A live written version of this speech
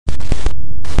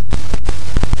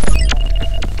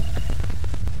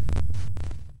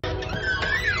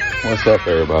What's up,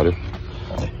 everybody?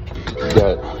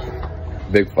 Got a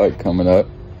big fight coming up.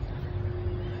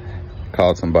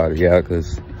 Called somebody out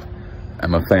because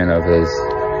I'm a fan of his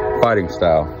fighting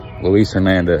style. Luis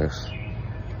Hernandez.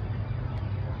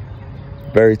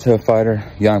 Very tough fighter,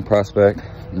 young prospect.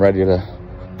 I'm ready to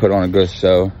put on a good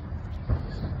show. You know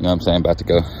what I'm saying? About to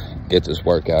go get this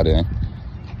workout in.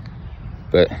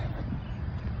 But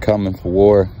coming for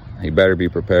war, he better be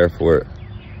prepared for it.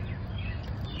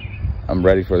 I'm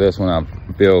ready for this one.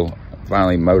 I feel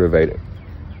finally motivated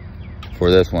for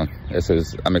this one.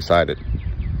 I'm excited.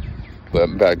 But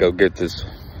I'm about to go get this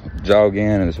jog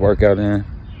in and this workout in.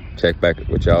 Check back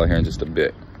with y'all here in just a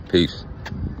bit. Peace.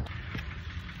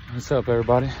 What's up,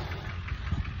 everybody?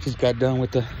 Just got done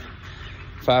with the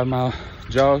 5-mile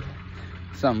jog.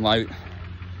 Something light.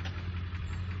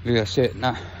 We got shit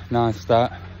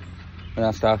non-stop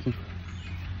without stopping.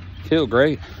 Feel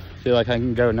great. Feel like I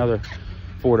can go another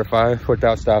 4 to 5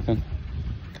 without stopping.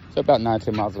 So about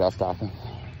 9-10 miles without stopping.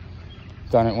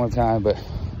 Done it one time, but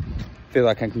feel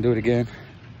like I can do it again.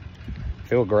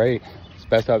 Feel great. It's the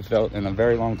best I've felt in a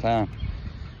very long time.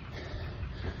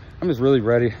 I'm just really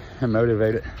ready and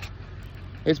motivated.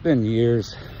 It's been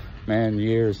years, man,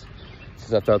 years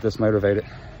since I felt this motivated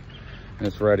and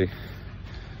it's ready.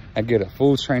 I get a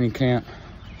full training camp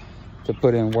to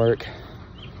put in work.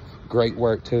 Great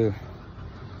work too,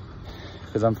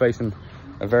 because I'm facing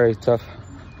a very tough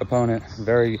opponent,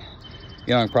 very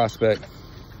young prospect.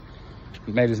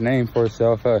 He made his name for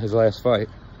himself his last fight.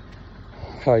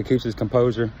 How he keeps his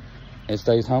composure and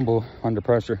stays humble under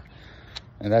pressure.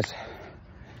 And that's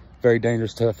very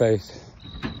dangerous to face,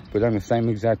 but in the same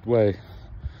exact way.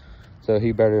 So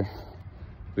he better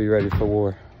be ready for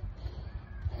war.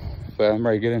 But I'm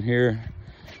ready to get in here,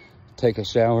 take a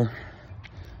shower,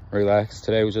 relax.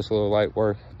 Today was just a little light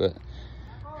work, but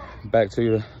back to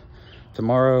you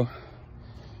tomorrow.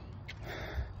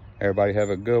 Everybody have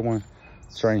a good one.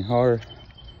 Train hard.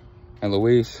 And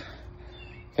Luis,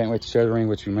 can't wait to share the ring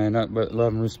with you, man. Nothing but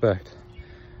love and respect.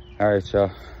 All right,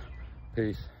 y'all.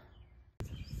 Peace.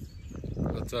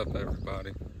 What's up,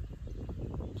 everybody?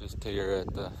 Just here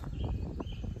at the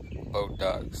boat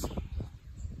docks.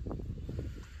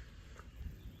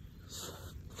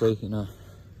 Taking a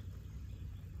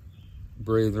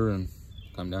breather and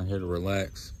come down here to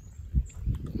relax.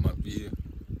 My view.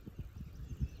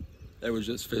 There was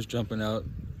just fish jumping out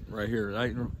right here,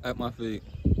 right at my feet.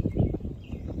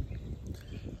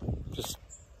 Just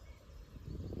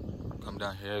come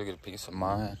down here to get a peace of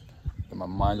mind, get my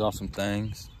mind off some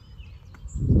things.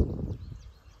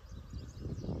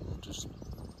 Just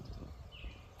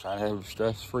trying to have a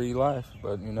stress-free life,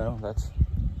 but you know, that's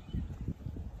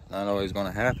not always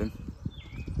gonna happen.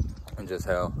 And just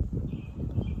how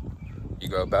you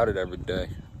go about it every day.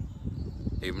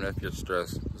 Even if you're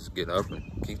stressed, just get up and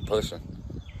keep pushing.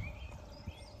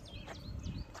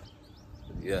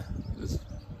 Yeah, this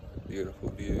beautiful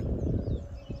view.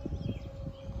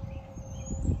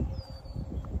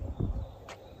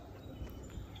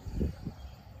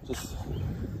 Just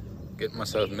getting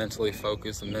myself mentally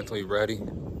focused and mentally ready.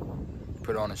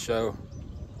 Put on a show.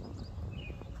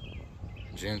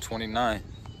 June 29th.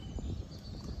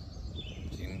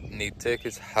 If you need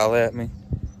tickets, holla at me.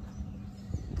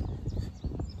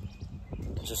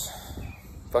 Just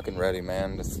fucking ready,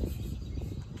 man. Just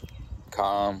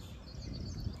calm.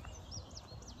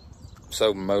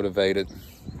 So motivated.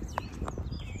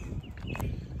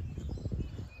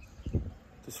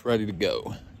 Just ready to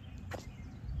go.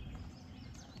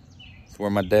 It's where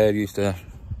my dad used to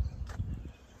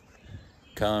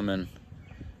come and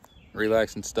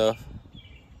relax and stuff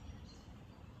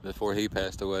before he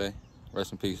passed away.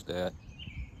 Rest in peace, Dad.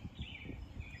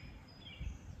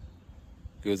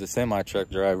 He was a semi-truck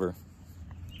driver,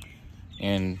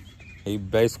 and he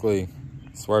basically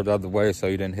swerved out of the way so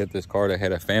he didn't hit this car that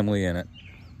had a family in it,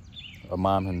 a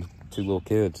mom and 2 little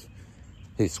kids.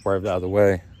 He swerved out of the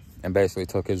way and basically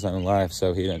took his own life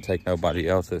so he didn't take nobody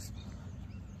else's.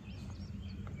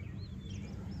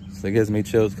 So it gives me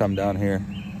chills to come down here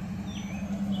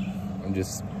and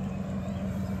just,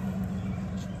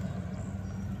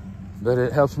 but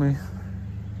it helps me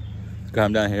to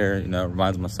come down here, you know,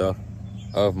 reminds myself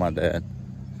of my dad.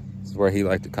 This is where he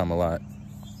liked to come a lot.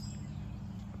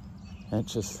 And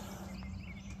it's just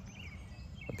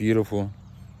a beautiful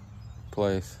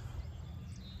place.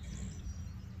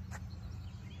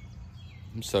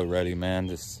 I'm so ready,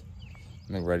 man.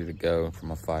 I'm ready to go for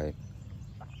my fight.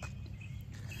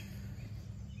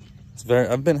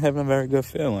 I've been having a very good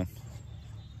feeling.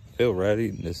 Feel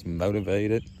ready, just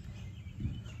motivated,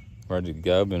 ready to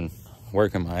go. Been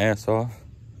working my ass off.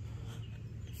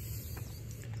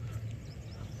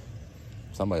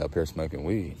 somebody up here smoking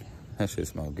weed. That shit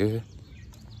smell good.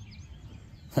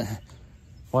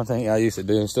 One thing I used to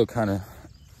do, still kind of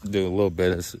do a little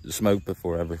bit of smoke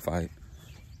before every fight.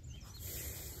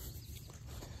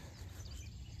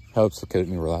 Helps to keep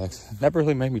me relaxed. Never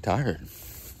really made me tired.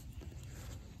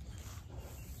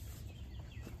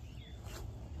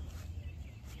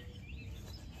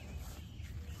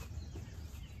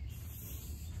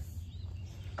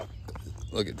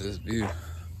 Look at this view.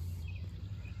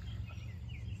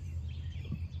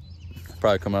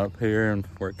 Probably come up here and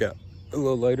work out a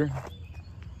little later.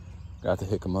 Got the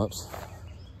hiccups.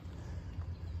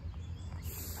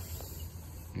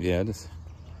 Yeah, this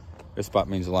spot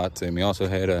means a lot to me. Also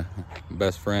had a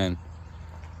best friend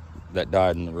that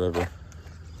died in the river.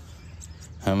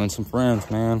 Him and some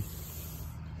friends, man,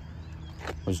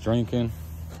 was drinking,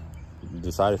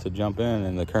 decided to jump in,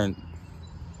 and the current,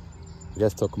 I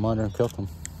guess, took him under and killed him.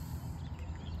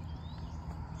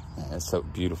 Man, it's so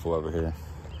beautiful over here.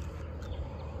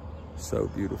 So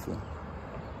beautiful.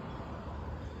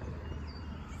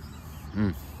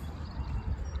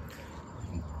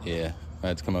 Yeah, I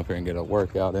had to come up here and get a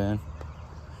workout in.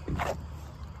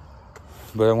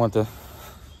 But I want to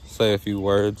say a few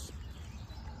words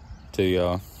to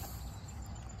y'all.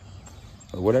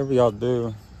 Whatever y'all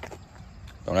do,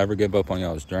 don't ever give up on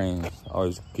y'all's dreams.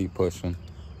 Always keep pushing.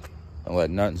 Don't let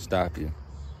nothing stop you.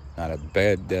 Not a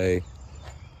bad day.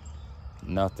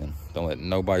 Nothing. Don't let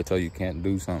nobody tell you can't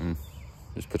do something.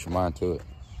 Just put your mind to it.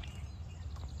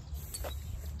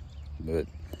 But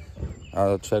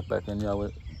I'll check back in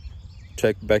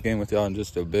with y'all in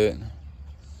just a bit.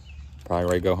 Probably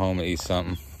ready to go home and eat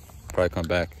something. Probably come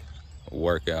back,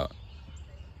 work out.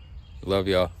 Love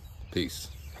y'all. Peace.